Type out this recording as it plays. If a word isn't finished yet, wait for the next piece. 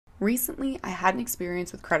Recently, I had an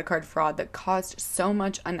experience with credit card fraud that caused so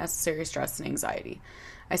much unnecessary stress and anxiety.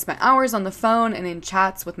 I spent hours on the phone and in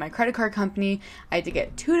chats with my credit card company. I had to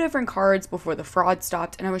get two different cards before the fraud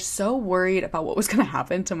stopped, and I was so worried about what was going to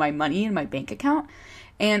happen to my money in my bank account.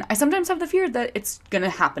 And I sometimes have the fear that it's going to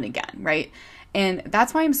happen again, right? And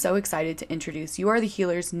that's why I'm so excited to introduce You Are the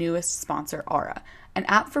Healer's newest sponsor, Aura, an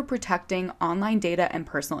app for protecting online data and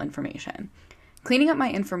personal information. Cleaning up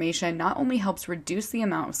my information not only helps reduce the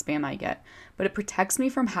amount of spam I get, but it protects me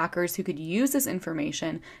from hackers who could use this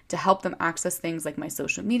information to help them access things like my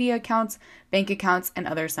social media accounts, bank accounts, and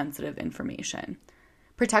other sensitive information.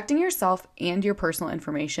 Protecting yourself and your personal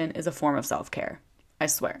information is a form of self-care, I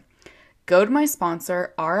swear. Go to my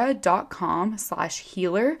sponsor,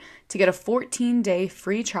 aura.com/healer to get a 14-day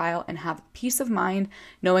free trial and have peace of mind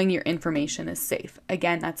knowing your information is safe.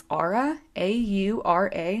 Again, that's Aura,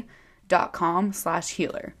 AURA.com/healer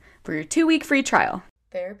for your 2-week free trial.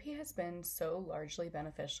 Therapy has been so largely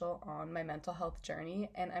beneficial on my mental health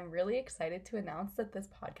journey, and I'm really excited to announce that this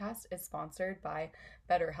podcast is sponsored by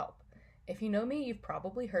BetterHelp. If you know me, you've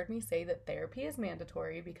probably heard me say that therapy is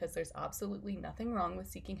mandatory because there's absolutely nothing wrong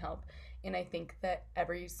with seeking help, and I think that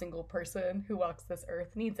every single person who walks this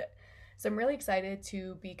earth needs it. So I'm really excited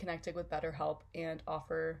to be connected with BetterHelp and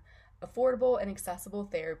offer affordable and accessible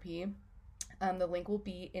therapy. The link will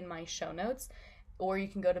be in my show notes, or you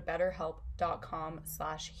can go to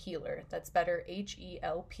betterhelp.com/healer. That's better,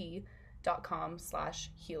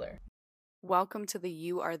 HELP.com/healer. Welcome to the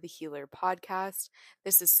You Are the Healer podcast.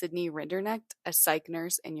 This is Sydney Rinderknecht, a psych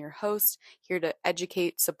nurse and your host, here to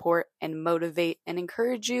educate, support, and motivate and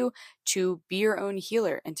encourage you to be your own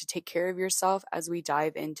healer and to take care of yourself as we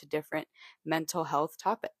dive into different mental health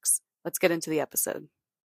topics. Let's get into the episode.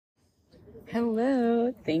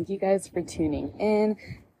 Hello. Thank you guys for tuning in.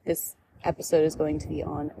 This episode is going to be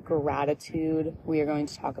on gratitude. We are going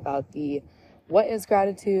to talk about what is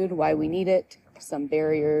gratitude, why we need it, some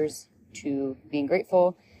barriers to being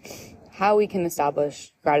grateful, how we can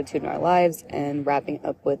establish gratitude in our lives, and wrapping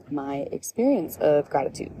up with my experience of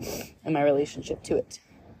gratitude and my relationship to it.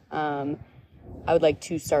 I would like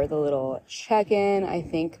to start with a little check-in. I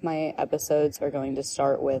think my episodes are going to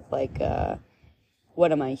start with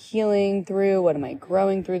what am I healing through? What am I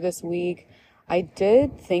growing through this week? I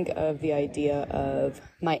did think of the idea of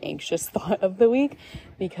my anxious thought of the week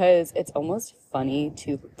because it's almost funny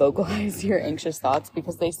to vocalize your anxious thoughts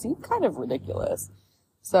because they seem kind of ridiculous.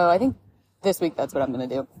 So I think this week that's what I'm going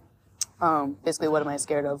to do. Basically, what am I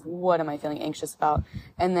scared of? What am I feeling anxious about?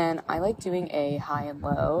 And then I like doing a high and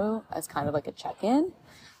low as kind of like a check-in.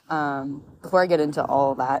 Before I get into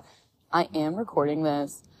all of that, I am recording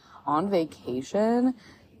this on vacation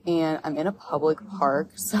and I'm in a public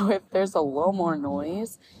park, so if there's a little more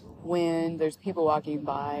noise when there's people walking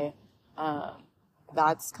by,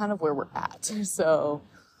 that's kind of where we're at. So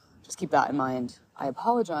just keep that in mind. I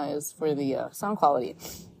apologize for the sound quality.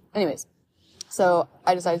 Anyways, so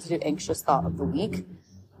I decided to do anxious thought of the week.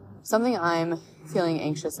 Something I'm feeling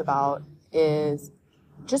anxious about is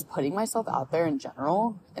just putting myself out there in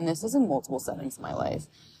general, and this is in multiple settings in my life.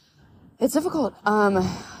 It's difficult.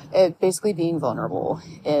 Basically being vulnerable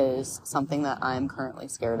is something that I'm currently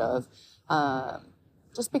scared of.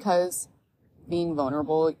 Just because being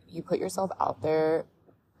vulnerable, you put yourself out there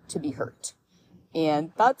to be hurt.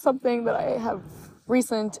 And that's something that I have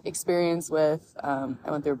recent experience with. I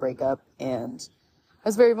went through a breakup and I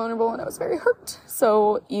was very vulnerable and I was very hurt.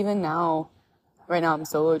 So even now, right now I'm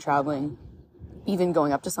solo traveling, even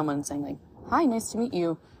going up to someone and saying like, hi, nice to meet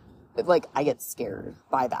you. I get scared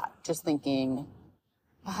by that. Just thinking,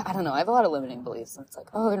 I don't know, I have a lot of limiting beliefs. And it's like,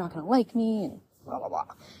 oh, they're not going to like me and blah, blah, blah.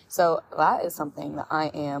 So that is something that I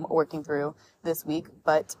am working through this week,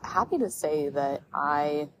 but happy to say that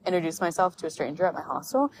I introduced myself to a stranger at my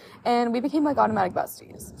hostel and we became like automatic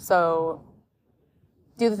besties. So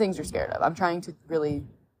do the things you're scared of. I'm trying to really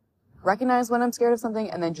recognize when I'm scared of something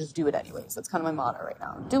and then just do it anyways. That's kind of my motto right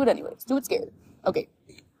now. Do it anyways. Do it scared. Okay.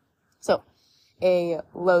 So a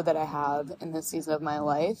low that I have in this season of my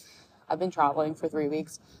life. I've been traveling for 3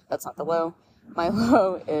 weeks. That's not the low. My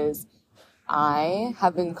low is I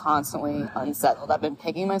have been constantly unsettled. I've been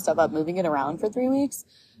picking my stuff up, moving it around for 3 weeks.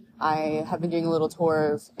 I have been doing a little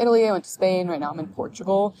tour of Italy. I went to Spain. Right now I'm in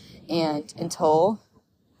Portugal. And until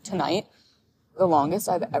tonight, the longest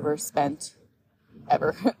I've ever spent,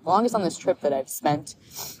 the longest on this trip that I've spent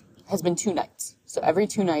has been 2 nights. So every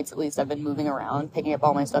 2 nights at least I've been moving around, picking up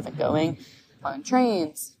all my stuff and going on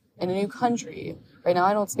trains in a new country. Right now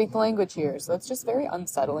I don't speak the language here, so it's just very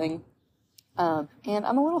unsettling. And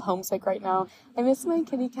I'm a little homesick right now. I miss my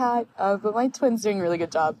kitty cat, but my twin's doing a really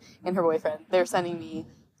good job, and her boyfriend. They're sending me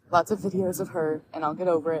lots of videos of her, and I'll get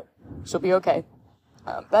over it. She'll be okay.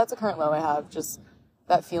 That's a current low I have, just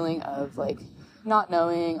that feeling of, like, not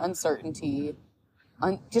knowing, uncertainty,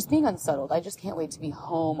 just being unsettled. I just can't wait to be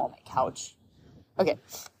home on my couch. Okay,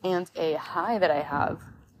 and a high that I have,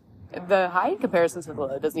 the high in comparison to the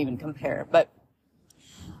low doesn't even compare, but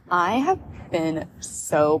I have been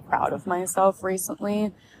so proud of myself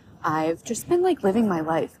recently. I've just been, like, living my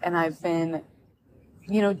life, and I've been,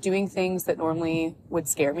 doing things that normally would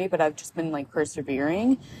scare me, but I've just been, like,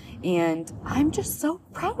 persevering, and I'm just so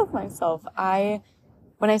proud of myself.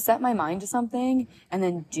 When I set my mind to something and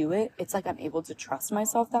then do it, it's like I'm able to trust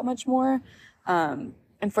myself that much more. And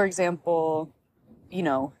for example,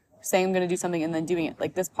 saying I'm going to do something and then doing it,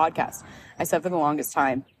 like this podcast. I said for the longest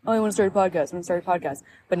time, I want to start a podcast.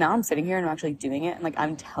 But now I'm sitting here and I'm actually doing it, and, like,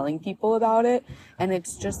 I'm telling people about it. And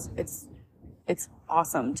it's just, it's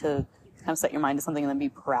awesome to kind of set your mind to something and then be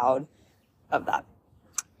proud of that.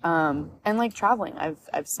 And, like, traveling,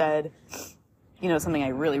 I've said, something I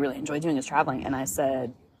really, really enjoy doing is traveling. And I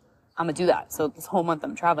said, I'm going to do that. So this whole month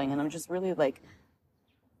I'm traveling, and I'm just really, like,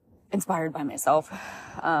 inspired by myself.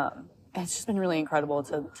 It's just been really incredible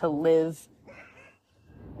to live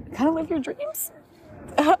your dreams.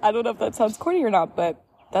 I don't know if that sounds corny or not, but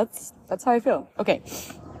that's how I feel. Okay.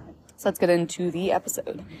 So let's get into the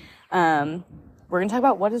episode. We're going to talk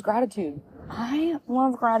about what is gratitude. I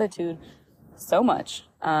love gratitude so much.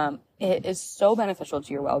 It is so beneficial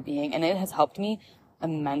to your well-being, and it has helped me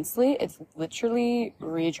immensely. It's literally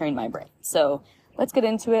retrained my brain. So let's get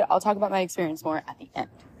into it. I'll talk about my experience more at the end.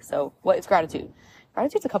 So what is gratitude?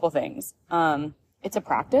 Gratitude's a couple things. It's a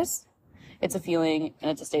practice, it's a feeling, and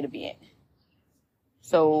it's a state of being.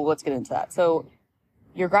 So let's get into that. So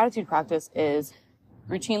your gratitude practice is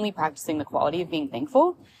routinely practicing the quality of being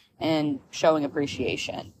thankful and showing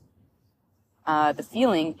appreciation. The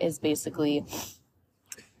feeling is basically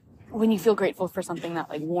when you feel grateful for something, that,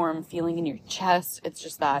 like, warm feeling in your chest. It's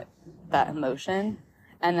just that emotion.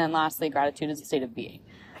 And then lastly, gratitude is a state of being.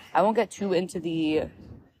 I won't get too into the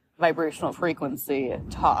vibrational frequency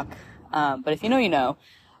talk, but if you know, you know.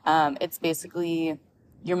 It's basically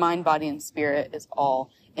your mind, body, and spirit is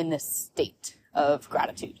all in this state of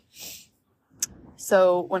gratitude.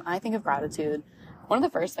 So when I think of gratitude, one of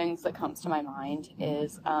the first things that comes to my mind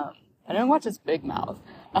is, I don't watch this Big Mouth.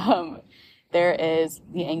 There is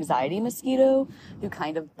the anxiety mosquito who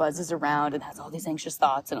kind of buzzes around and has all these anxious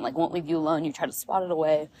thoughts, and it, like, won't leave you alone. You try to swat it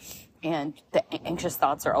away, and the anxious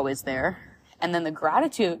thoughts are always there. And then the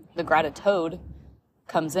gratitoad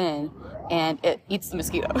comes in and it eats the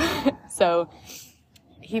mosquito. So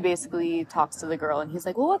he basically talks to the girl and he's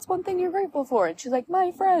like, well, what's one thing you're grateful for? And she's like,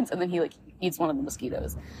 my friends. And then he, like, eats one of the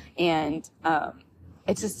mosquitoes. And,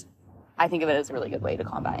 it's just, I think of it as a really good way to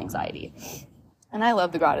combat anxiety. And I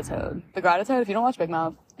love the gratitoad. The gratitoad, if you don't watch Big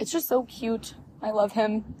Mouth, it's just so cute. I love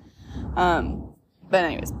him. But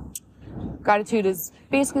anyways, gratitude is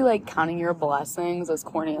basically like counting your blessings, as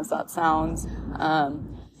corny as that sounds,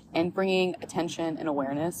 and bringing attention and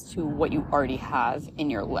awareness to what you already have in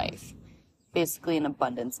your life. Basically an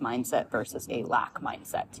abundance mindset versus a lack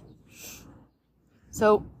mindset.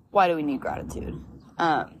 So why do we need gratitude?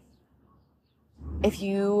 If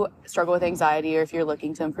you struggle with anxiety, or if you're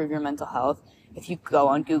looking to improve your mental health, if you go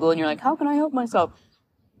on Google and you're like, how can I help myself?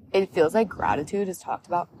 It feels like gratitude is talked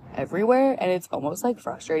about everywhere, and it's almost, like,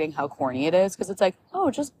 frustrating how corny it is, because it's like,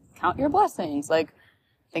 oh, just count your blessings. Like,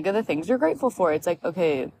 think of the things you're grateful for. It's like,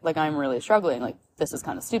 okay, like, I'm really struggling. Like, this is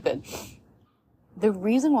kind of stupid. The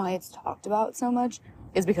reason why it's talked about so much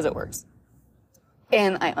is because it works.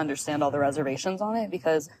 And I understand all the reservations on it,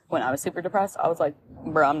 because when I was super depressed, I was like,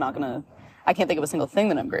 bro, I can't think of a single thing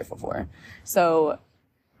that I'm grateful for. So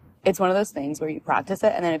it's one of those things where you practice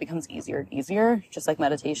it and then it becomes easier and easier, just like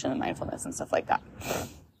meditation and mindfulness and stuff like that.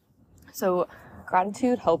 So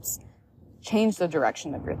gratitude helps change the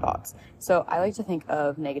direction of your thoughts. So I like to think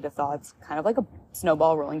of negative thoughts kind of like a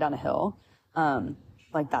snowball rolling down a hill.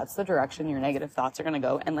 Like, that's the direction your negative thoughts are going to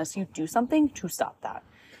go unless you do something to stop that.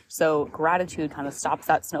 So gratitude kind of stops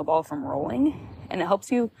that snowball from rolling, and it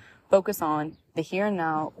helps you focus on the here and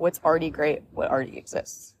now, what's already great, what already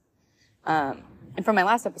exists. And from my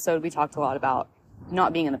last episode, we talked a lot about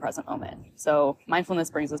not being in the present moment. So mindfulness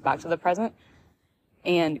brings us back to the present,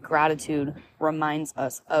 and gratitude reminds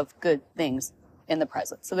us of good things in the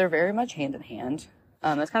present. So they're very much hand in hand.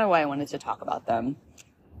 That's kind of why I wanted to talk about them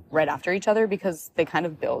right after each other, because they kind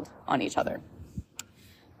of build on each other.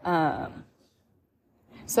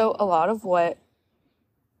 So a lot of what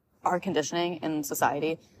our conditioning in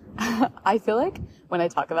society, I feel like when I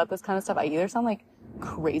talk about this kind of stuff, I either sound like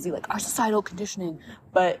crazy, like our societal conditioning,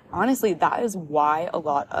 but honestly, that is why a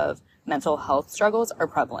lot of mental health struggles are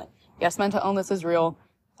prevalent. Yes, mental illness is real,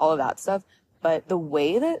 all of that stuff, but the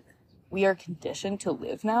way that we are conditioned to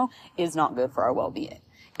live now is not good for our well-being.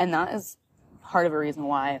 And that is part of a reason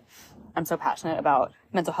why I'm so passionate about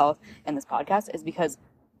mental health and this podcast, is because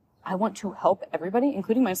I want to help everybody,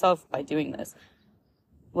 including myself, by doing this.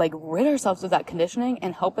 Like, rid ourselves of that conditioning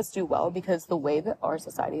and help us do well, because the way that our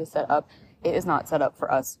society is set up, it is not set up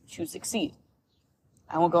for us to succeed.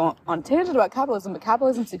 I won't go on a tangent about capitalism, but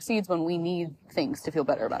capitalism succeeds when we need things to feel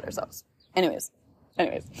better about ourselves. Anyways.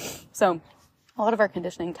 So a lot of our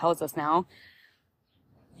conditioning tells us now,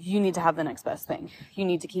 you need to have the next best thing. You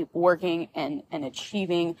need to keep working and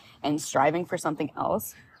achieving and striving for something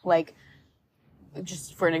else. Like,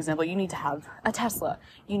 just for an example, you need to have a Tesla.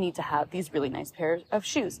 You need to have these really nice pairs of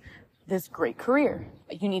shoes, this great career.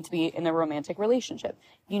 You need to be in a romantic relationship.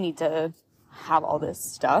 You need to have all this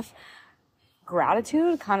stuff.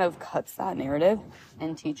 Gratitude kind of cuts that narrative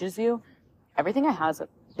and teaches you everything I have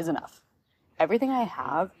is enough. Everything I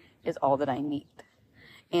have is all that I need.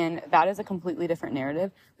 And that is a completely different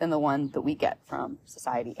narrative than the one that we get from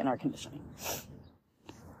society and our conditioning.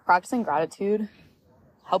 Practicing gratitude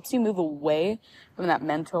helps you move away from that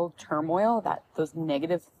mental turmoil, those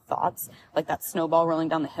negative thoughts, like that snowball rolling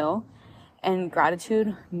down the hill. And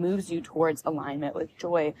gratitude moves you towards alignment with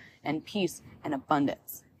joy and peace and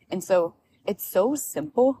abundance. And so it's so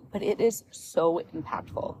simple, but it is so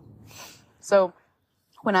impactful. So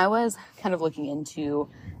when I was kind of looking into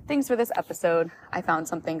things for this episode, I found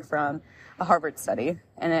something from a Harvard study,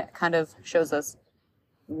 and it kind of shows us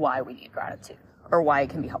why we need gratitude, or why it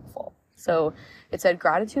can be helpful. So it said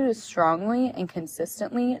gratitude is strongly and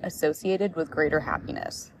consistently associated with greater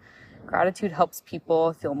happiness. Gratitude helps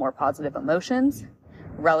people feel more positive emotions,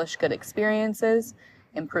 relish good experiences,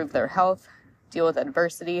 improve their health, deal with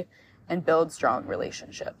adversity, and build strong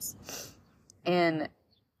relationships. And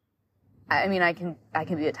I mean, I can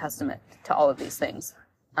be a testament to all of these things.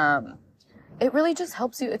 It really just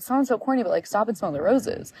helps you. It sounds so corny, but like, stop and smell the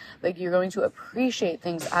roses. Like, you're going to appreciate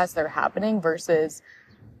things as they're happening versus,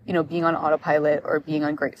 being on autopilot or being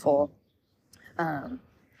ungrateful. And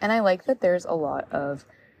I like that there's a lot of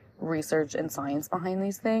research and science behind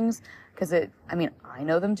these things, because I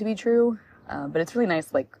know them to be true, but it's really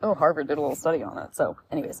nice, like, Harvard did a little study on it. So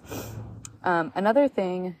anyways, another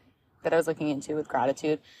thing that I was looking into with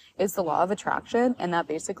gratitude is the law of attraction, and that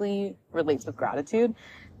basically relates with gratitude,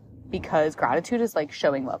 because gratitude is like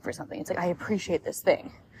showing love for something. It's like, I appreciate this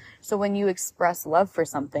thing. So when you express love for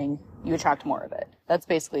something, you attract more of it. That's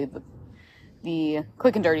basically the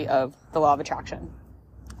quick and dirty of the law of attraction.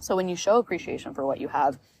 So when you show appreciation for what you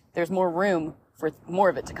have, there's more room for more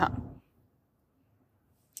of it to come.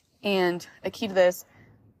 And a key to this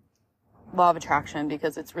law of attraction,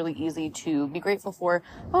 because it's really easy to be grateful for,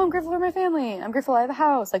 I'm grateful for my family, I'm grateful I have a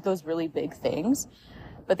house, like those really big things.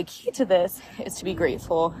 But the key to this is to be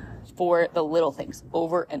grateful for the little things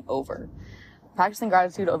over and over. Practicing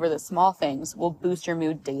gratitude over the small things will boost your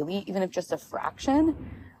mood daily, even if just a fraction.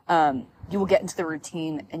 You will get into the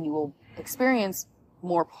routine and you will experience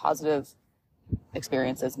more positive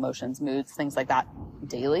experiences, emotions, moods, things like that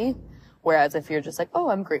daily. Whereas if you're just like,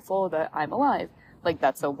 I'm grateful that I'm alive, like,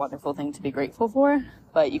 that's a wonderful thing to be grateful for,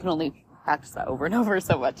 but you can only practice that over and over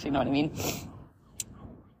so much, you know what I mean?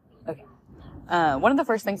 Okay. One of the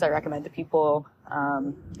first things I recommend to people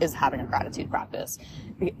is having a gratitude practice.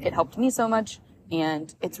 It helped me so much,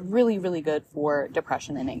 and it's really, really good for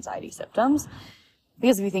depression and anxiety symptoms.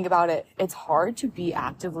 Because if you think about it, it's hard to be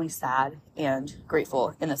actively sad and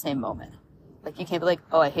grateful in the same moment. Like, you can't be like,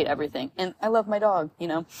 I hate everything, and I love my dog,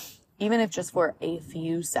 Even if just for a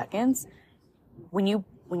few seconds, when you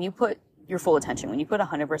put your full attention, when you put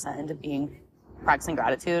 100% into practicing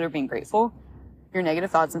gratitude or being grateful, your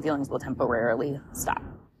negative thoughts and feelings will temporarily stop.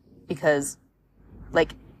 Because,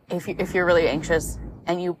 like, if you're really anxious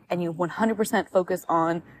and you 100% focus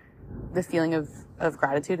on the feeling of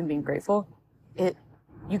gratitude and being grateful,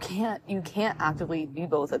 you can't actively be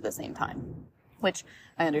both at the same time. Which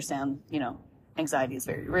I understand, anxiety is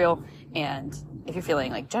very real, and if you're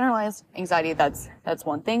feeling like generalized anxiety, that's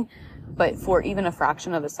one thing. But for even a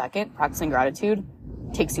fraction of a second, practicing gratitude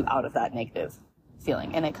takes you out of that negative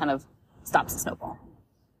feeling, and it kind of stops the snowball.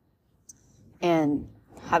 And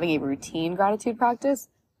having a routine gratitude practice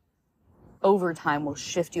over time will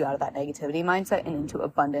shift you out of that negativity mindset and into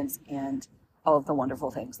abundance and all of the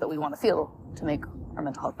wonderful things that we want to feel to make our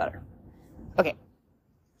mental health better. Okay,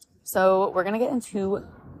 so we're going to get into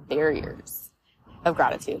barriers of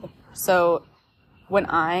gratitude. So when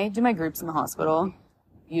I do my groups in the hospital,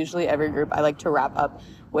 usually every group, I like to wrap up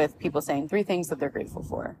with people saying 3 things that they're grateful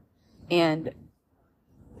for. And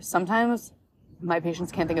sometimes my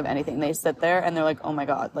patients can't think of anything. They sit there and they're like, oh my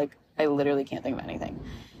God, like I literally can't think of anything.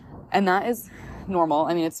 And that is normal.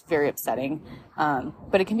 I mean, it's very upsetting,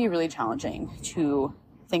 but it can be really challenging to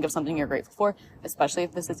think of something you're grateful for, especially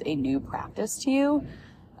if this is a new practice to you.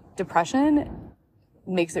 Depression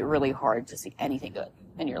makes it really hard to see anything good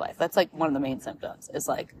in your life. That's like one of the main symptoms is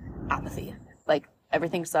like apathy. Like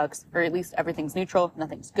everything sucks, or at least everything's neutral,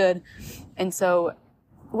 nothing's good. And so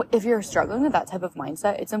if you're struggling with that type of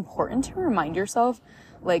mindset, it's important to remind yourself,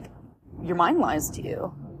 like, your mind lies to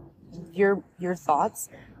you. Your thoughts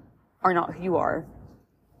are not who you are.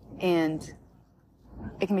 And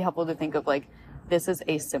it can be helpful to think of like, this is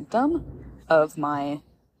a symptom of my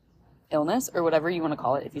illness, or whatever you want to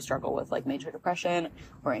call it. If you struggle with like major depression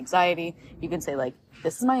or anxiety, you can say like,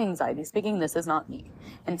 this is my anxiety speaking, this is not me.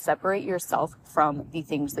 And separate yourself from the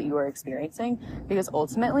things that you are experiencing, because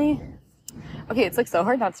ultimately, okay, it's like so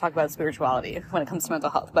hard not to talk about spirituality when it comes to mental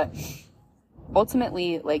health, but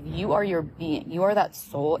ultimately, like, you are your being, you are that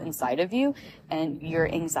soul inside of you, and your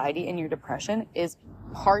anxiety and your depression is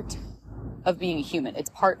part of being a human. It's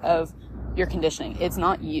part of your conditioning. It's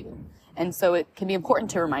not you. And so it can be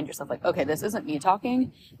important to remind yourself, like, okay, this isn't me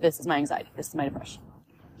talking. This is my anxiety. This is my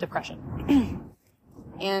depression.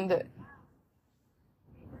 And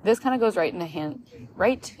this kind of goes right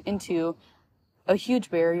into a huge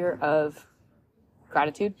barrier of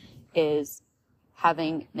gratitude is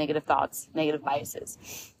having negative thoughts, negative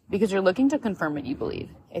biases, because you're looking to confirm what you believe.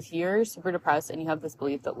 If you're super depressed and you have this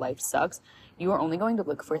belief that life sucks, you are only going to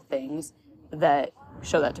look for things that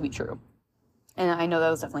show that to be true. And I know that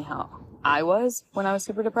was definitely how I was when I was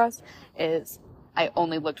super depressed, is I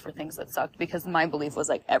only looked for things that sucked because my belief was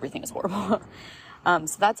like, everything is horrible.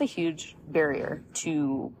 So that's a huge barrier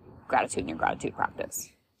to gratitude and your gratitude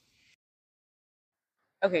practice.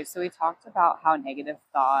 Okay, so we talked about how negative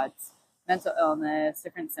thoughts, mental illness,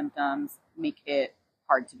 different symptoms make it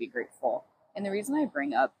hard to be grateful. And the reason I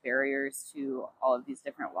bring up barriers to all of these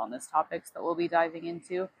different wellness topics that we'll be diving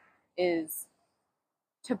into is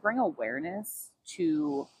to bring awareness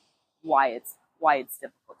to why it's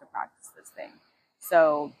difficult to practice this thing.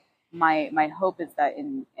 So my hope is that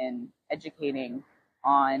in educating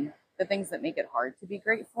on the things that make it hard to be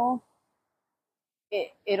grateful,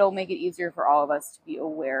 it'll make it easier for all of us to be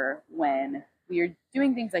aware when we are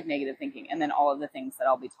doing things like negative thinking, and then all of the things that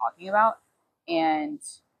I'll be talking about. And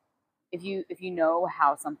if you know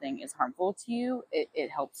how something is harmful to you,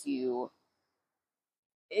 it helps you.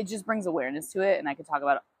 It just brings awareness to it, and I could talk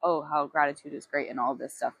about, oh, how gratitude is great and all of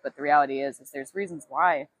this stuff. But the reality is there's reasons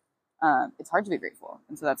why it's hard to be grateful,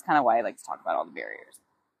 and so that's kind of why I like to talk about all the barriers.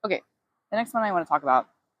 Okay, the next one I want to talk about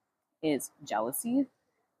is jealousy.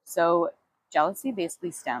 So jealousy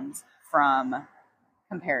basically stems from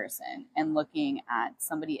comparison and looking at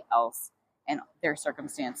somebody else and their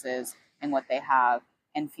circumstances and what they have,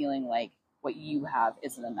 and feeling like what you have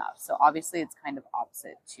isn't enough. So obviously it's kind of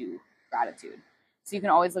opposite to gratitude. So you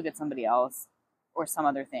can always look at somebody else or some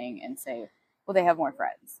other thing and say, well, they have more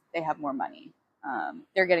friends, they have more money,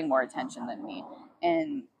 they're getting more attention than me.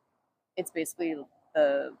 And it's basically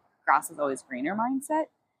the grass is always greener mindset,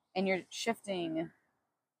 and you're shifting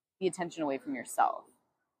the attention away from yourself.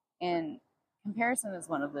 And comparison is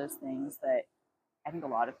one of those things that I think a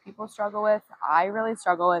lot of people struggle with. I really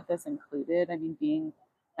struggle with this included. I mean, being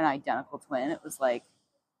an identical twin, it was like,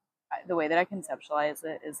 the way that I conceptualize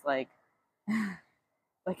it is like,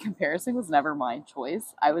 like comparison was never my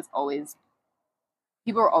choice.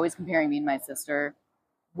 People were always comparing me and my sister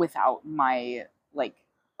without my like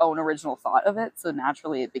own original thought of it. So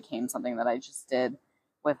naturally it became something that I just did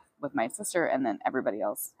with my sister, and then everybody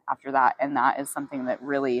else after that. And that is something that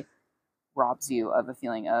really robs you of a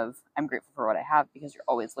feeling of, I'm grateful for what I have, because you're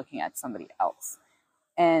always looking at somebody else.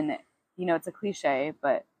 And, it's a cliche,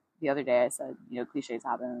 but the other day I said, cliches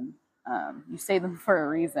happen. You say them for a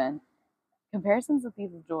reason. Comparison's a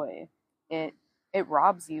thief of joy. It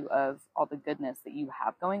robs you of all the goodness that you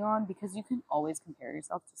have going on, because you can always compare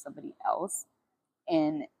yourself to somebody else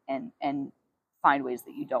and find ways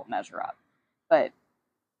that you don't measure up. But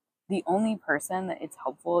the only person that it's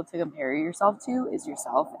helpful to compare yourself to is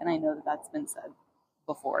yourself. And I know that that's been said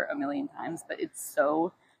before a million times, but it's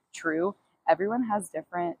so true. Everyone has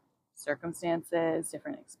different circumstances,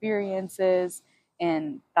 different experiences,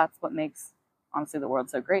 and that's what makes, honestly, the world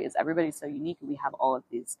so great, is everybody's so unique, and we have all of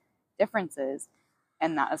these differences.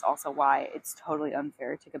 And that is also why it's totally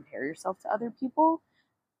unfair to compare yourself to other people.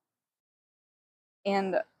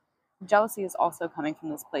 And jealousy is also coming from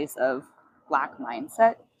this place of lack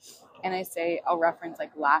mindset. And I'll reference like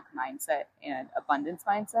lack mindset and abundance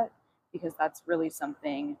mindset, because that's really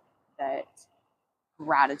something that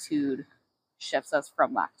gratitude shifts us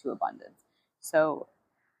from lack to abundance. So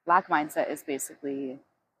lack mindset is basically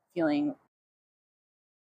feeling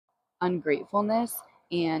ungratefulness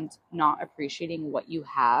and not appreciating what you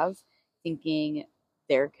have, thinking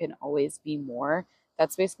there can always be more.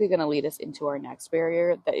 That's basically going to lead us into our next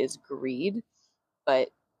barrier, that is greed. But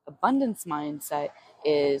abundance mindset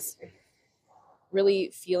is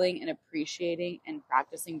really feeling and appreciating and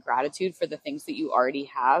practicing gratitude for the things that you already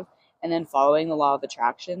have, and then following the law of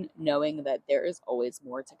attraction, knowing that there is always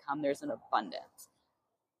more to come. There's an abundance.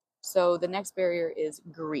 So the next barrier is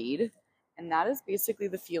greed, and that is basically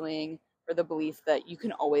the feeling or the belief that you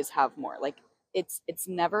can always have more. Like it's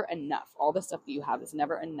never enough. All the stuff that you have is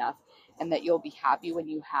never enough, and that you'll be happy when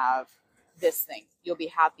you have this thing. You'll be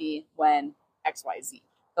happy when XYZ,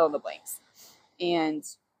 fill in the blanks. And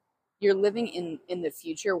you're living in the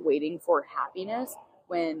future waiting for happiness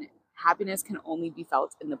when happiness can only be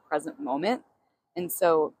felt in the present moment. And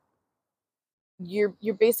so you're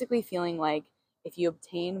basically feeling like if you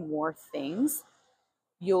obtain more things,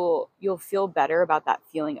 you'll feel better about that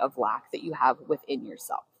feeling of lack that you have within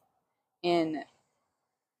yourself. And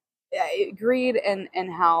greed and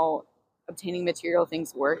how obtaining material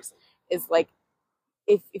things works is like,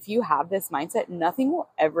 if you have this mindset, nothing will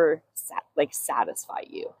ever satisfy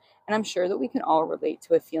you. And I'm sure that we can all relate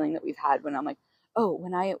to a feeling that we've had when I'm like, oh,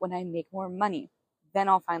 when I make more money, then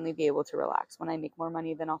I'll finally be able to relax. When I make more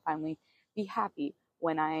money, then I'll finally be happy.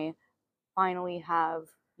 When I finally have,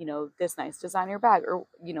 this nice designer bag, or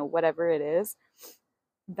whatever it is,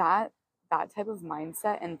 that type of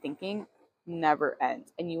mindset and thinking never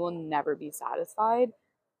ends, and you will never be satisfied.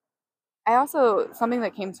 I also, something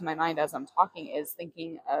that came to my mind as I'm talking is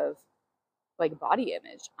thinking of like body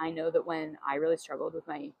image. I know that when I really struggled with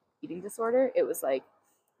my eating disorder, it was like,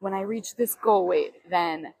 when I reach this goal weight,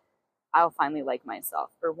 then I'll finally like myself.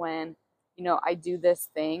 Or when, I do this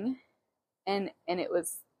thing, and it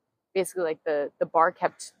was basically like the bar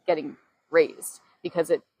kept getting raised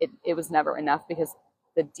because it was never enough, because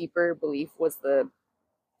the deeper belief was the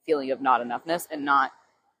feeling of not enoughness and not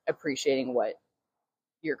appreciating what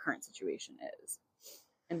your current situation is.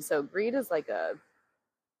 And so greed is like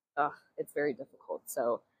it's very difficult.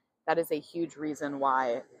 So that is a huge reason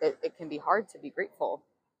why it can be hard to be grateful.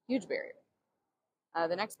 Huge barrier.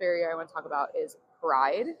 The next barrier I want to talk about is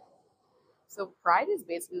pride. So pride is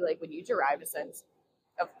basically like when you derive a sense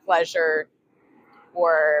of pleasure,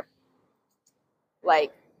 or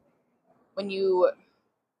like when you,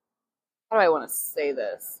 how do I want to say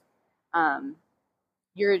this?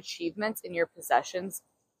 Your achievements and your possessions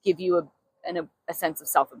give you a sense of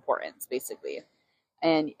self-importance, basically.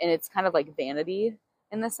 And it's kind of like vanity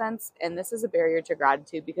in the sense. And this is a barrier to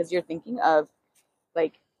gratitude, because you're thinking of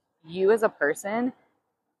like you as a person,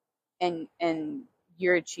 and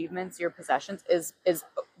your achievements, your possessions is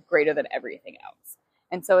greater than everything else.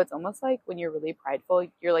 And so it's almost like when you're really prideful,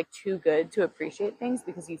 you're like too good to appreciate things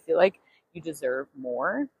because you feel like you deserve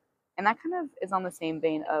more. And that kind of is on the same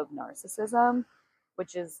vein of narcissism,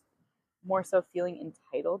 which is more so feeling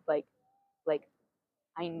entitled, like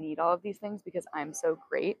I need all of these things because I'm so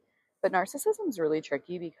great. But narcissism is really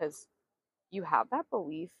tricky because you have that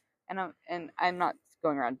belief, and I'm not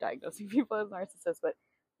going around diagnosing people as narcissists, but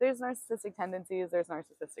there's narcissistic tendencies, there's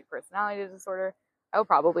narcissistic personality disorder. I will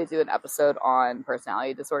probably do an episode on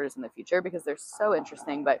personality disorders in the future because they're so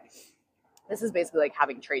interesting, but this is basically like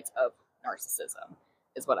having traits of narcissism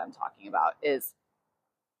is what I'm talking about. Is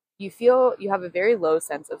you have a very low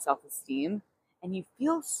sense of self-esteem, and you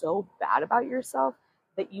feel so bad about yourself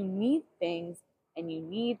that you need things and you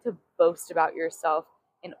need to boast about yourself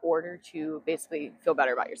in order to basically feel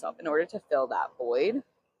better about yourself, in order to fill that void.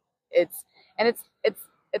 It's and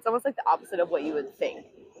it's almost like the opposite of what you would think,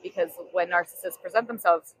 because when narcissists present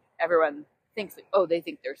themselves, everyone thinks like, oh, they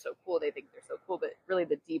think they're so cool, but really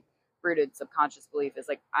the deep rooted subconscious belief is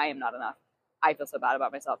like, I am not enough. I feel so bad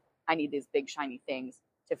about myself. I need these big shiny things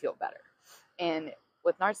to feel better. And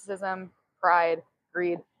with narcissism, pride,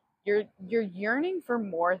 greed, you're yearning for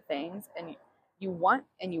more things, and you want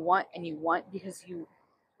and you want and you want because you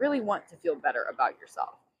really want to feel better about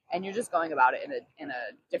yourself. And you're just going about it in a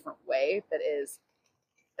different way that is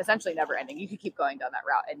essentially never ending. You could keep going down that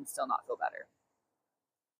route and still not feel better.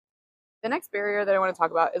 The next barrier that I want to talk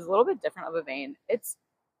about is a little bit different of a vein. It's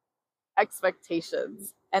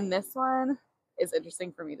expectations. And this one is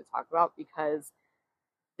interesting for me to talk about because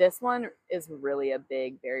this one is really a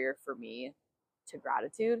big barrier for me to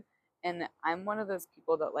gratitude. And I'm one of those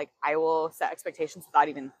people that like I will set expectations without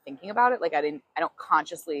even thinking about it. Like I don't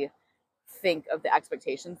consciously think of the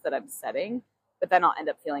expectations that I'm setting, but then I'll end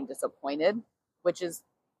up feeling disappointed, which is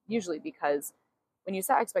usually because when you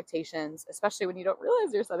set expectations, especially when you don't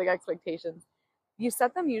realize you're setting expectations, you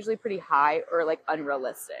set them usually pretty high or like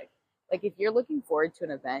unrealistic. Like if you're looking forward to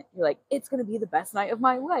an event, you're like, it's going to be the best night of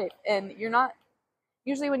my life. And you're not,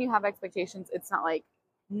 usually when you have expectations, it's not like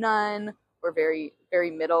none or very,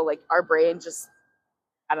 very middle. Like our brain just,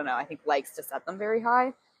 I don't know, I think likes to set them very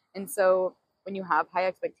high. And so when you have high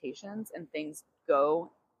expectations and things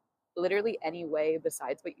go literally any way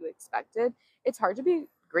besides what you expected, it's hard to be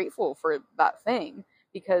grateful for that thing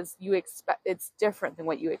because you expect it's different than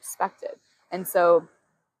what you expected. And so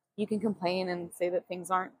you can complain and say that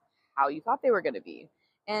things aren't how you thought they were going to be.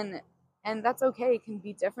 And and that's okay. It can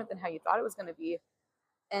be different than how you thought it was going to be.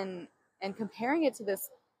 And comparing it to this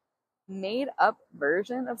made up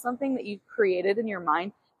version of something that you created in your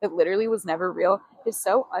mind that literally was never real is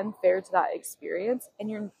so unfair to that experience. And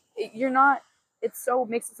you're not, it so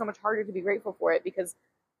makes it so much harder to be grateful for it because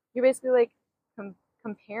you're basically like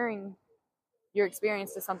comparing your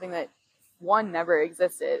experience to something that one never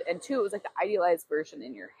existed and two it was like the idealized version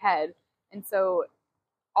in your head. And so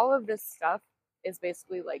all of this stuff is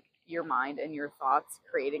basically like your mind and your thoughts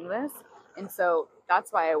creating this. And so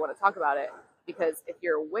that's why I want to talk about it, because if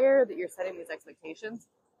you're aware that you're setting these expectations,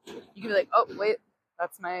 you can be like, oh wait,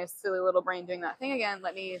 that's my silly little brain doing that thing again.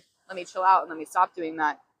 Let me chill out and let me stop doing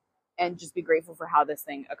that and just be grateful for how this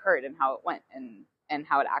thing occurred and how it went and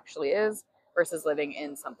how it actually is versus living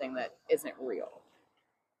in something that isn't real.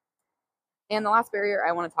 And the last barrier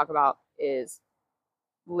I want to talk about is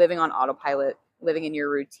living on autopilot, living in your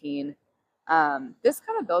routine. This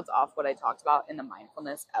kind of builds off what I talked about in the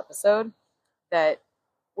mindfulness episode, that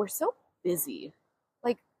we're so busy.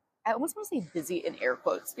 Like, I almost want to say busy in air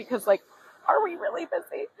quotes because, like, are we really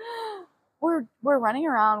busy? We're running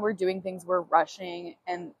around, we're doing things, we're rushing,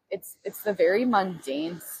 and it's the very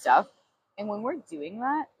mundane stuff. And when we're doing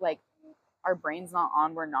that, like, our brain's not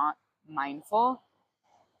on, we're not mindful.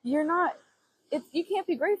 You're not. You can't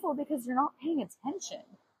be grateful because you're not paying attention.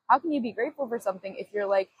 How can you be grateful for something if you're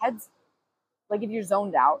like heads, like if you're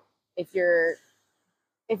zoned out, if you're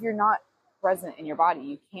not present in your body,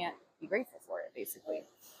 you can't be grateful for it, basically.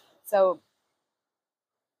 So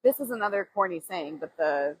this is another corny saying, but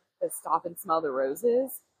the stop and smell the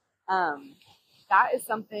roses, that is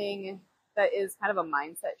something that is kind of a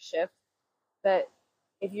mindset shift that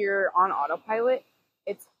if you're on autopilot,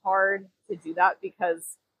 it's hard to do that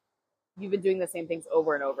because you've been doing the same things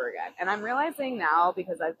over and over again. And I'm realizing now,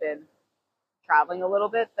 because I've been traveling a little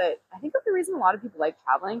bit, that I think that the reason a lot of people like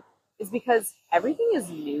traveling is because everything is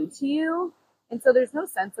new to you. And so there's no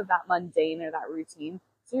sense of that mundane or that routine.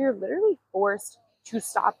 So you're literally forced to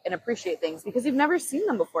stop and appreciate things because you've never seen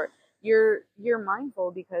them before. You're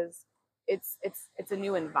mindful because it's a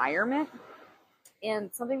new environment.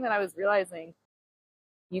 And something that I was realizing,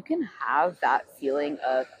 you can have that feeling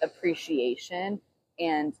of appreciation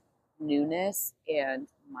and newness and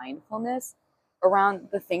mindfulness around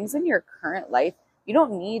the things in your current life. You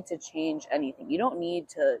don't need to change anything. You don't need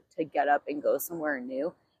to get up and go somewhere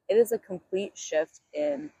new. It is a complete shift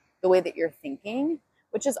in the way that you're thinking,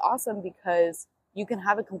 which is awesome because you can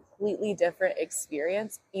have a completely different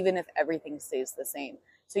experience even if everything stays the same.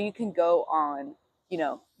 So you can go on,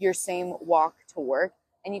 your same walk to work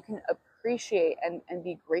and you can appreciate and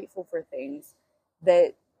be grateful for things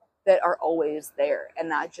that are always there. And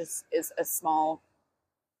that just is a small,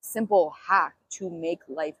 simple hack to make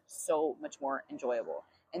life so much more enjoyable.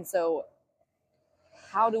 And so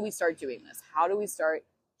how do we start doing this? How do we start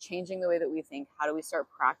changing the way that we think? How do we start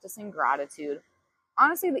practicing gratitude?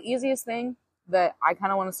 Honestly, the easiest thing that I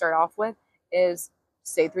kind of want to start off with is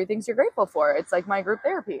say 3 things you're grateful for. It's like my group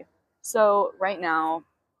therapy. So right now,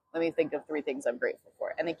 let me think of 3 things I'm grateful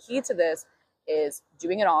for. And the key to this is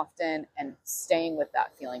doing it often and staying with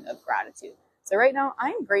that feeling of gratitude. So right now,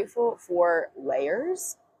 I'm grateful for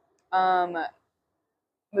layers.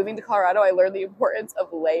 Moving to Colorado, I learned the importance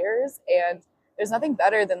of layers, and there's nothing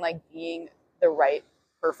better than like being the right,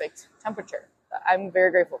 perfect temperature. I'm very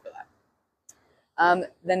grateful for that.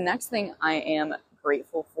 The next thing I am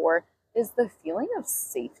grateful for is the feeling of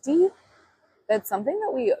safety. That's something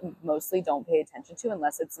that we mostly don't pay attention to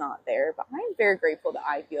unless it's not there. But I'm very grateful that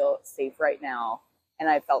I feel safe right now, and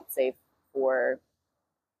I felt safe for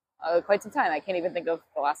quite some time. I can't even think of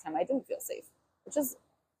the last time I didn't feel safe, which is,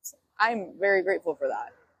 I'm very grateful for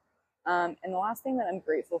that. And the last thing that I'm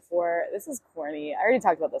grateful for, this is corny. I already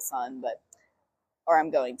talked about the sun, or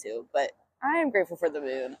I'm going to, but I am grateful for the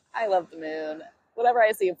moon. I love the moon. Whenever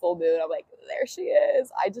I see a full moon, I'm like, there she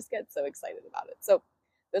is. I just get so excited about it. So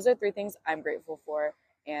those are 3 things I'm grateful for.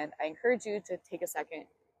 And I encourage you to take a second,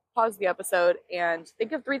 pause the episode, and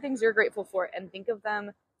think of 3 things you're grateful for and think of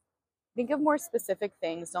more specific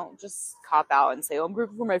things. Don't just cop out and say, oh, I'm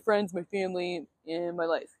grateful for my friends, my family, and my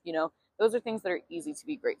life. Those are things that are easy to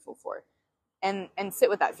be grateful for, and sit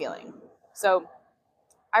with that feeling. So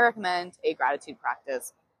I recommend a gratitude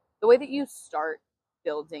practice. The way that you start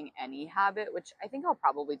building any habit, which I think I'll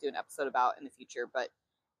probably do an episode about in the future, but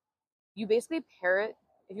you basically pair it.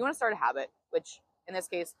 If you want to start a habit, which in this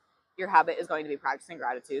case, your habit is going to be practicing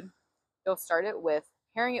gratitude, you'll start it with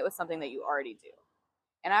pairing it with something that you already do.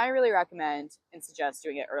 And I really recommend and suggest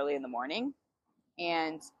doing it early in the morning.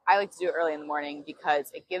 And I like to do it early in the morning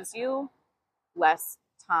because it gives you less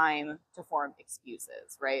time to form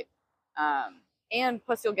excuses, right? And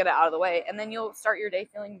plus you'll get it out of the way, and then you'll start your day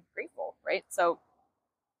feeling grateful, right? So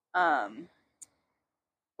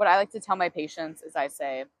what I like to tell my patients is I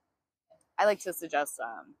like to suggest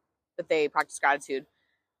that they practice gratitude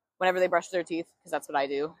whenever they brush their teeth, because that's what I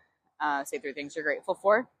do. Say 3 things you're grateful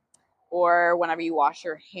for, or whenever you wash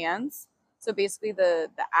your hands. So basically the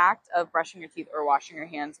act of brushing your teeth or washing your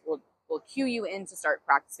hands will cue you in to start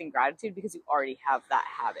practicing gratitude because you already have that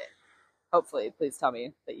habit. Hopefully, please tell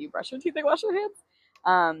me that you brush your teeth and wash your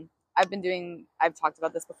hands. I've talked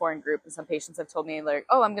about this before in group, and some patients have told me, like,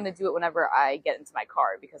 oh, I'm going to do it whenever I get into my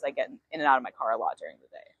car because I get in and out of my car a lot during the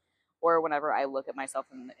day, or whenever I look at myself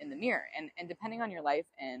in the mirror. And depending on your life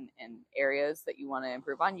and areas that you want to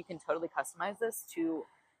improve on, you can totally customize this to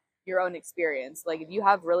your own experience. Like if you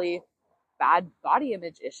have really bad body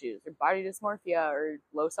image issues or body dysmorphia or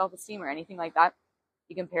low self-esteem or anything like that,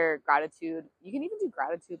 you can pair gratitude. You can even do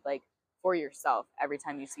gratitude like for yourself every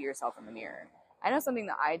time you see yourself in the mirror. I know something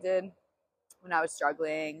that I did when I was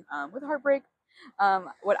struggling with heartbreak.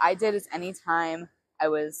 What I did is anytime I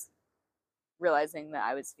was realizing that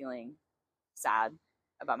I was feeling sad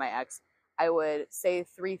about my ex, I would say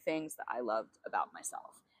 3 things that I loved about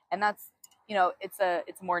myself. And that's, it's a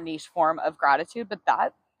more niche form of gratitude, but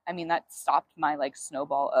that stopped my like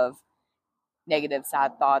snowball of negative,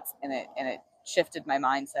 sad thoughts, and it shifted my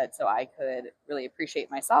mindset so I could really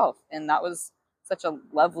appreciate myself. And that was such a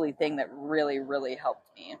lovely thing that really, really helped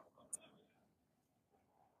me.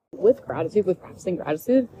 With practicing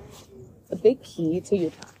gratitude, a big key to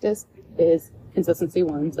your practice is consistency,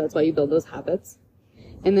 one. So that's why you build those habits.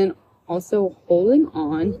 And then also holding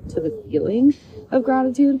on to the feeling of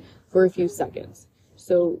gratitude for a few seconds.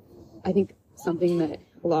 So I think something that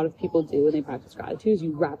a lot of people do when they practice gratitude is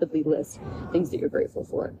you rapidly list things that you're grateful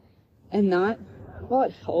for. And that, while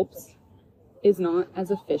it helps, is not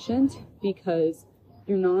as efficient because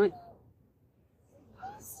you're not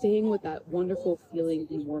staying with that wonderful feeling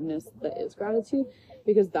and warmness that is gratitude,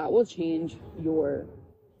 because that will change your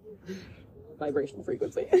vibrational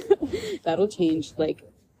frequency. That'll change like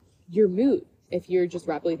your mood. If you're just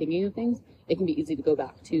rapidly thinking of things, it can be easy to go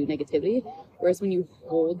back to negativity. Whereas when you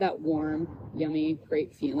hold that warm, yummy,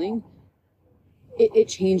 great feeling, it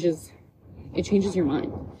changes your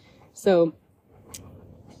mind. So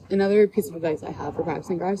another piece of advice I have for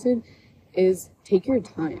practicing gratitude is take your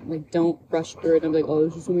time. Like, don't rush through it and be like, oh,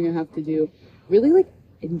 it's just something I have to do. Really like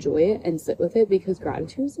enjoy it and sit with it, because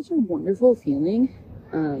gratitude is such a wonderful feeling.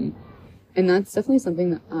 And that's definitely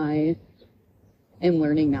something that I am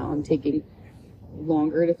learning now. I'm taking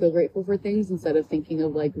longer to feel grateful for things instead of thinking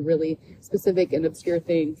of like really specific and obscure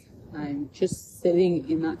things. I'm just sitting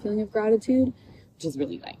in that feeling of gratitude, which is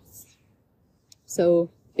really nice. So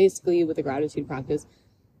basically with the gratitude practice,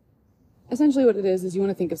 essentially what it is you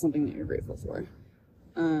want to think of something that you're grateful for.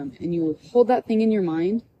 And you hold that thing in your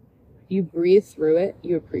mind, you breathe through it,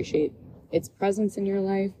 you appreciate its presence in your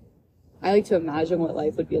life. I like to imagine what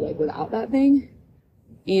life would be like without that thing.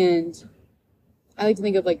 And I like to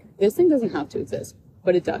think of like, this thing doesn't have to exist,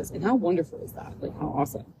 but it does. And how wonderful is that? Like, how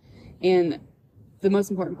awesome. And the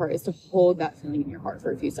most important part is to hold that feeling in your heart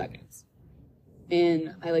for a few seconds.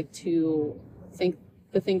 And I like to thank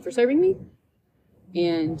the thing for serving me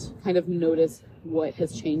and kind of notice what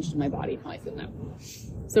has changed in my body and how I feel now.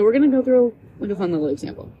 So we're going to go through like a fun little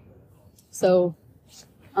example. So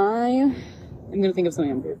I am going to think of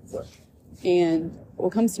something I'm grateful for. And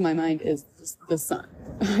what comes to my mind is the sun.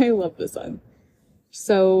 I love the sun.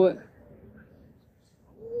 So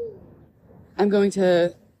I'm going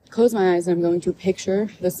to close my eyes and I'm going to picture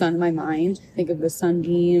the sun in my mind. Think of the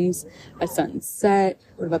sunbeams, a sunset.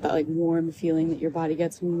 What about that like warm feeling that your body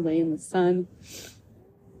gets when you lay in the sun?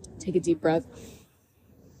 Take a deep breath.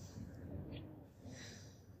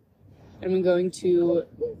 And I'm going to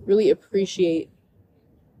really appreciate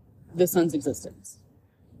the sun's existence.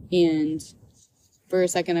 And for a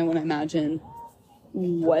second, I want to imagine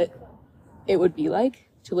what it would be like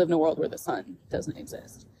to live in a world where the sun doesn't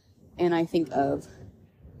exist. And I think of,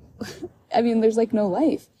 there's like no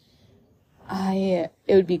life. It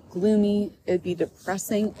would be gloomy. It would be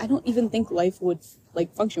depressing. I don't even think life would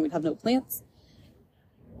like function. We'd have no plants.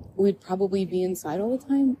 we'd probably be inside all the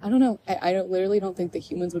time. I don't know. Literally don't think that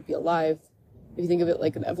humans would be alive if you think of it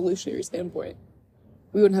like an evolutionary standpoint.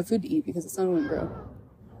 We wouldn't have food to eat because the sun wouldn't grow.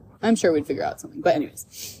 I'm sure we'd figure out something. But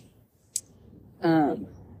anyways.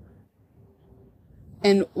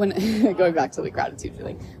 And when, going back to the gratitude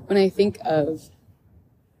feeling, when I think of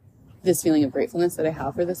this feeling of gratefulness that I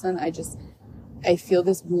have for the sun, I feel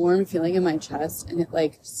this warm feeling in my chest, and it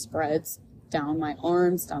like spreads down my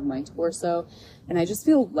arms, down my torso, and I just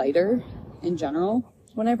feel lighter in general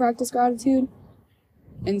when I practice gratitude.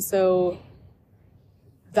 And so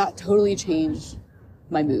that totally changed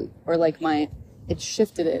my mood, or like it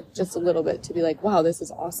shifted it just a little bit to be like, wow, this is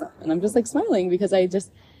awesome. And I'm just like smiling because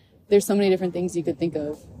there's so many different things you could think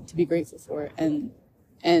of to be grateful for. And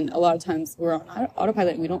a lot of times we're on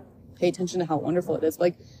autopilot and we don't pay attention to how wonderful it is.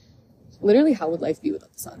 Like, literally, how would life be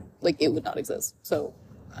without the sun? Like, it would not exist. So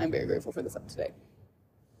I'm very grateful for the sun today.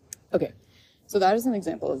 Okay, so that is an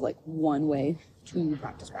example of like one way to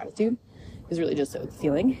practice gratitude, is really just a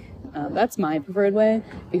feeling. That's my preferred way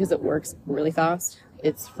because it works really fast.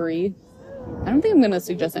 It's free. I don't think I'm going to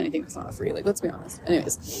suggest anything that's not free. Like, let's be honest.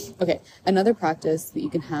 Anyways, okay. Another practice that you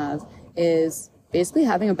can have is basically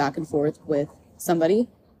having a back and forth with somebody,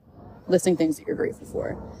 listing things that you're grateful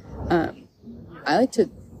for. I like to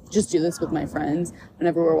just do this with my friends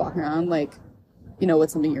whenever we're walking around, like, you know,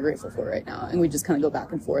 what's something you're grateful for right now? And we just kind of go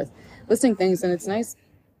back and forth listing things. And it's nice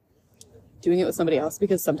doing it with somebody else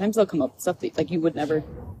because sometimes they'll come up with stuff that like you would never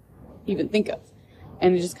even think of.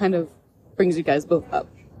 And it just kind of brings you guys both up.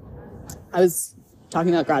 I was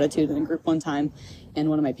talking about gratitude in a group one time, and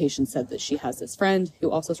one of my patients said that she has this friend who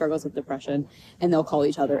also struggles with depression, and they'll call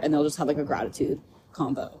each other and they'll just have like a gratitude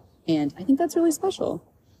combo. And I think that's really special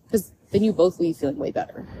because then you both leave feeling way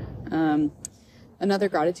better. Another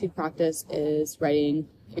gratitude practice is writing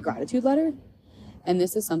a gratitude letter. And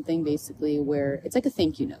this is something basically where it's like a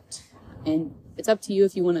thank you note. And it's up to you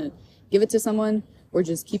if you want to give it to someone or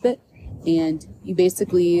just keep it. And you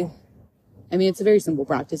basically, I mean, it's a very simple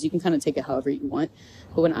practice. You can kind of take it however you want.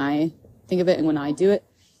 But when I think of it and when I do it,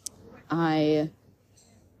 I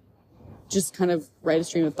just kind of write a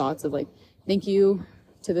stream of thoughts of like, thank you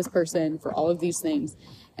to this person for all of these things.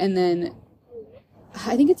 And then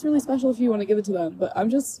I think it's really special if you want to give it to them. But I'm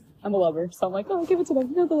a lover. So I'm like, oh, I'll give it to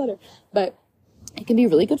them. Read the letter. But it can be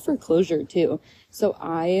really good for closure too. So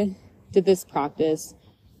I did this practice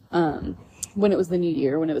when it was the new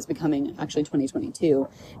year, when it was becoming actually 2022,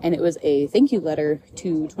 and it was a thank you letter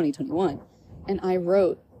to 2021. And I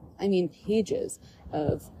wrote, pages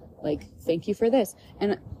of like, thank you for this.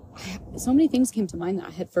 And so many things came to mind that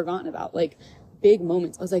I had forgotten about, like big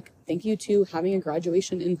moments. I was like, thank you to having a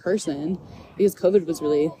graduation in person because COVID was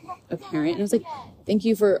really apparent. And I was like, thank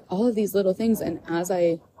you for all of these little things. And as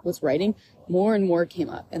I was writing, more and more came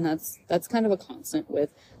up. And that's kind of a constant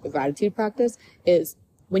with the gratitude practice is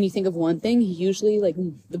when you think of one thing, usually like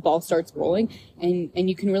the ball starts rolling and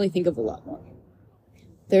you can really think of a lot more.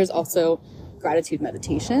 There's also gratitude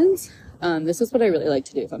meditations. This is what I really like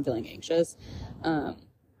to do if I'm feeling anxious.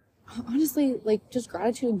 Honestly, like just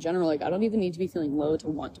gratitude in general. Like I don't even need to be feeling low to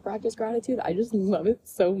want to practice gratitude. I just love it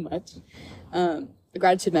so much. The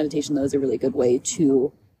gratitude meditation though is a really good way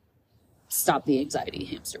to stop the anxiety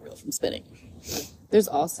hamster wheel from spinning. There's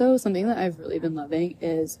also something that I've really been loving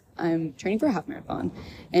is I'm training for a half marathon.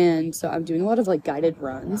 And so I'm doing a lot of like guided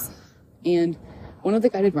runs. And one of the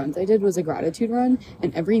guided runs I did was a gratitude run.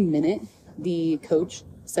 And every minute the coach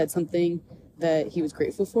said something that he was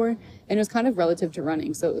grateful for. And it was kind of relative to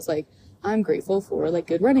running. So it was like, I'm grateful for like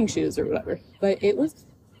good running shoes or whatever. But it was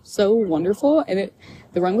so wonderful. And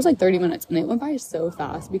the run was like 30 minutes and it went by so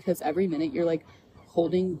fast because every minute you're like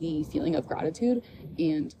holding the feeling of gratitude.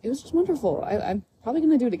 And it was just wonderful. I'm probably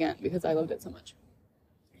going to do it again because I loved it so much.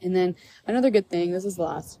 And then another good thing, this is the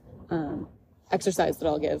last exercise that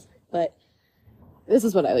I'll give, but this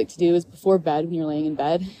is what I like to do is before bed, when you're laying in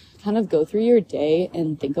bed, kind of go through your day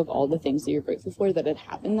and think of all the things that you're grateful for that had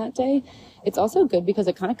happened that day. It's also good because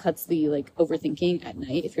it kind of cuts the like overthinking at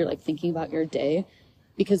night if you're like thinking about your day,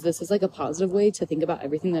 because this is like a positive way to think about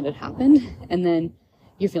everything that had happened. And then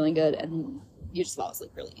you're feeling good and you just fall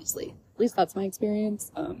asleep really easily. At least that's my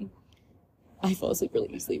experience. I fall asleep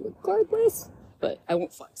really easily regardless, but I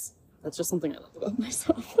won't flex. That's just something I love about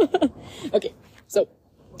myself. Okay, so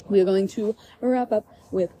we are going to wrap up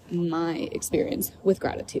with my experience with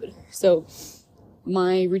gratitude. So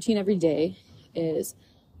my routine every day is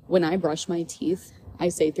when I brush my teeth, I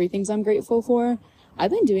say 3 things I'm grateful for.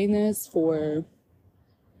 I've been doing this for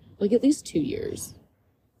like at least 2 years,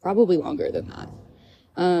 probably longer than that.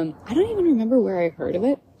 I don't even remember where I heard of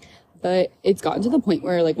it, but it's gotten to the point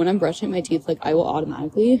where like when I'm brushing my teeth, like I will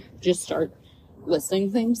automatically just start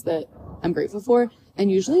listing things that I'm grateful for.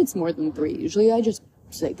 And usually it's more than 3. Usually I just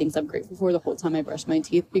say things I'm grateful for the whole time I brush my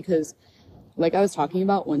teeth, because like I was talking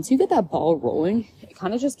about, once you get that ball rolling, it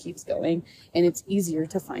kind of just keeps going, and it's easier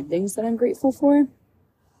to find things that I'm grateful for.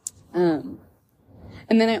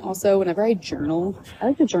 And then I also, whenever I journal, I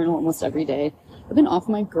like to journal almost every day. I've been off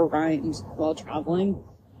my grind while traveling,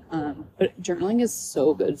 but journaling is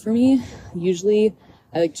so good for me. Usually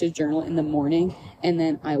I like to journal in the morning, and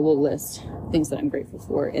then I will list things that I'm grateful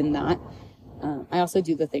for in that. I also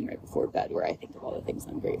do the thing right before bed where I think of all the things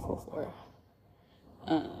I'm grateful for.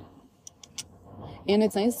 And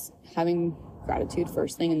it's nice having gratitude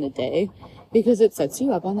first thing in the day, because it sets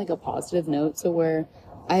you up on like a positive note. So where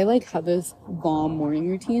I like have this bomb morning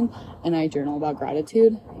routine and I journal about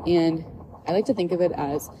gratitude, and I like to think of it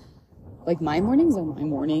as like my mornings are my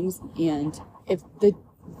mornings. And if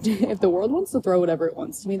the world wants to throw whatever it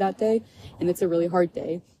wants to me that day, and it's a really hard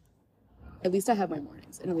day, at least I have my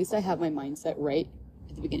mornings, and at least I have my mindset right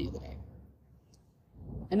at the beginning of the day.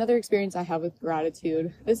 Another experience I have with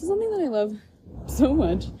gratitude, this is something that I love so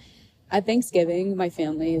much. At Thanksgiving, my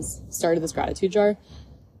family's started this gratitude jar.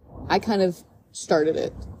 I kind of started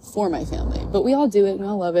it for my family, but we all do it and we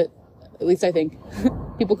all love it. At least I think.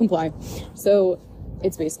 People comply. So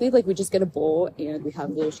it's basically like we just get a bowl and we have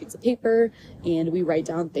little sheets of paper and we write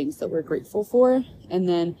down things that we're grateful for. And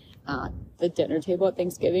then at the dinner table at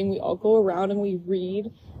Thanksgiving, we all go around and we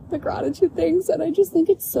read the gratitude things. And I just think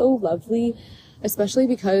it's so lovely, especially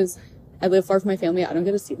because I live far from my family. I don't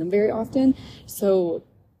get to see them very often. So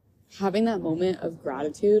having that moment of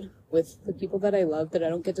gratitude with the people that I love that I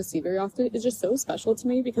don't get to see very often is just so special to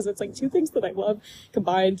me, because it's like 2 things that I love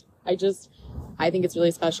combined. I think it's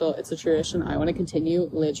really special. It's a tradition I want to continue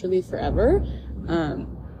literally forever. And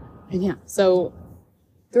yeah, so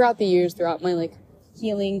throughout the years, throughout my like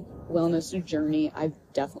healing wellness journey, I've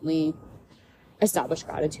definitely established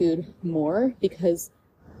gratitude more, because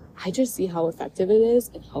I just see how effective it is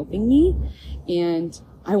in helping me. And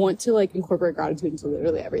I want to like incorporate gratitude into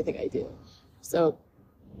literally everything I do. So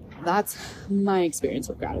that's my experience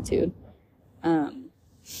with gratitude.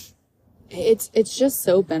 It's just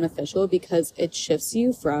so beneficial, because it shifts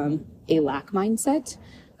you from a lack mindset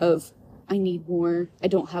of I need more, I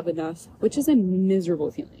don't have enough, which is a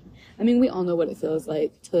miserable feeling. I mean, we all know what it feels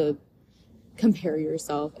like to compare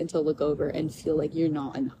yourself and to look over and feel like you're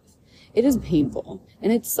not enough. It is painful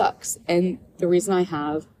and it sucks. And the reason I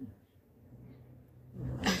have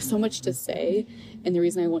so much to say, and the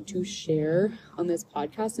reason I want to share on this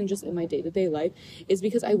podcast and just in my day-to-day life, is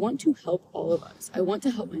because I want to help all of us. I want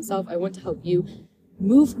to help myself. I want to help you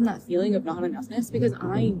move from that feeling of not enoughness, because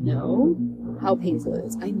I know how painful it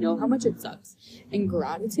is. I know how much it sucks. And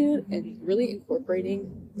gratitude and really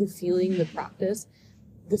incorporating the feeling, the practice,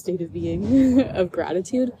 the state of being of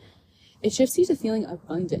gratitude, it shifts you to feeling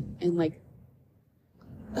abundant. And like,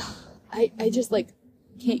 I just like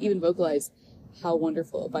can't even vocalize how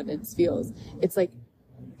wonderful abundance feels. It's like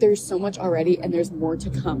there's so much already and there's more to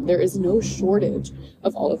come. There is no shortage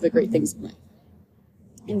of all of the great things in life.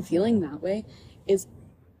 And feeling that way is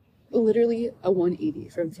literally a 180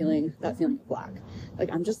 from feeling that feeling of lack. Like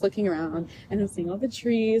I'm just looking around and I'm seeing all the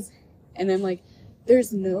trees and I'm like,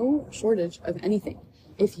 there's no shortage of anything.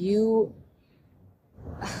 If you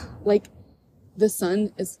like, the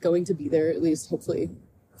sun is going to be there, at least hopefully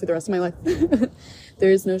for the rest of my life.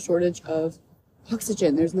 There is no shortage of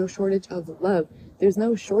oxygen. There's no shortage of love. There's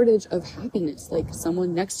no shortage of happiness. Like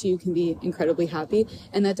someone next to you can be incredibly happy,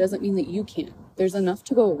 and that doesn't mean that you can't. There's enough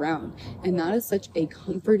to go around. And that is such a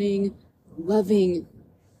comforting, loving,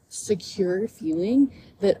 secure feeling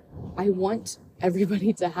that I want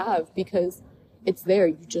everybody to have, because it's there.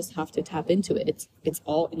 You just have to tap into it. It's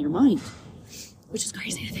all in your mind, which is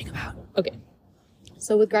crazy to think about. Okay.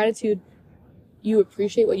 So with gratitude, you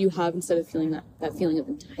appreciate what you have instead of feeling that feeling of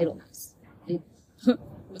entitlement.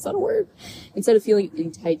 Is that a word? Instead of feeling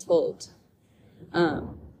entitled,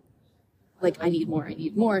 like I need more,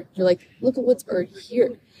 you're like, look at what's already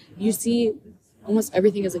here. You see almost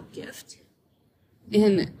everything as a gift.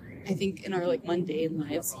 And I think in our like mundane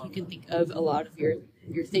lives, you can think of a lot of your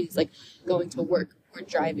things, like going to work or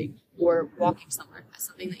driving or walking somewhere, as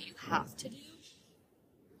something that you have to do.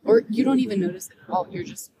 Or you don't even notice it at all. You're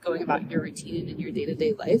just going about your routine and your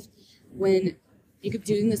day-to-day life. When you could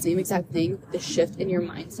be doing the same exact thing, the shift in your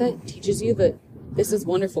mindset teaches you that this is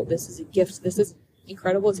wonderful, this is a gift, this is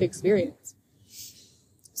incredible to experience.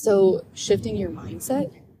 So shifting your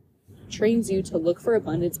mindset trains you to look for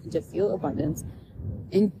abundance and to feel abundance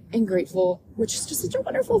and grateful, which is just such a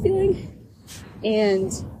wonderful feeling.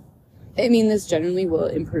 And I mean, this generally will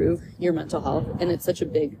improve your mental health, and it's such a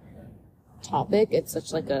big topic. It's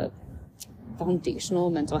such like a foundational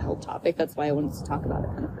mental health topic. That's why I wanted to talk about it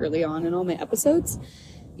kind of early on in all my episodes.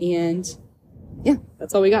 And yeah,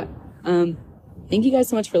 that's all we got. Thank you guys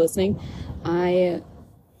so much for listening. I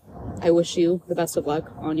wish you the best of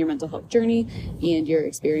luck on your mental health journey and your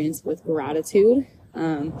experience with gratitude.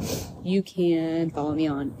 You can follow me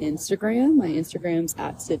on Instagram. My Instagram's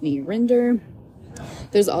at Sydney Rinder.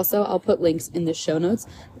 There's also, I'll put links in the show notes,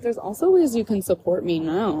 but there's also ways you can support me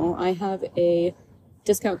now. I have a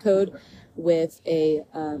discount code with a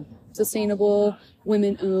sustainable,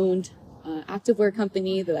 women-owned activewear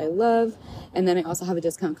company that I love. And then I also have a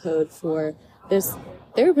discount code for this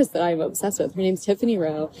therapist that I'm obsessed with. Her name's Tiffany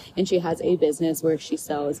Rowe, and she has a business where she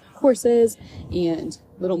sells courses and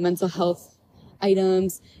little mental health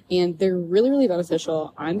items, and they're really, really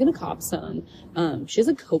beneficial. I'm going to cop some. She has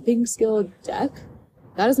a coping skill deck.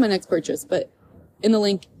 That is my next purchase, but in the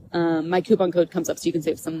link, my coupon code comes up so you can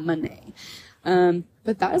save some money.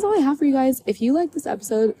 But that is all I have for you guys. If you like this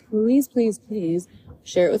episode, please, please, please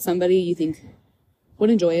share it with somebody you think would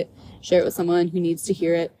enjoy it. Share it with someone who needs to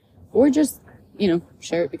hear it, or just,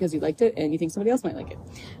 share it because you liked it and you think somebody else might like it.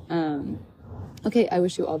 Okay, I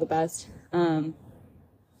wish you all the best.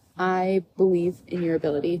 I believe in your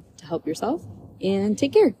ability to help yourself, and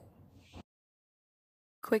take care.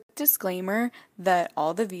 Quick disclaimer that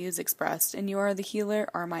all the views expressed in You Are the Healer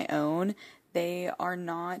are my own. They are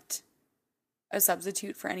not a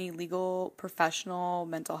substitute for any legal, professional,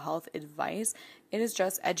 mental health advice. It is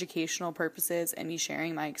just educational purposes and me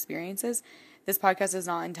sharing my experiences. This podcast is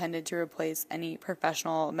not intended to replace any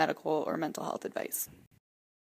professional, medical, or mental health advice.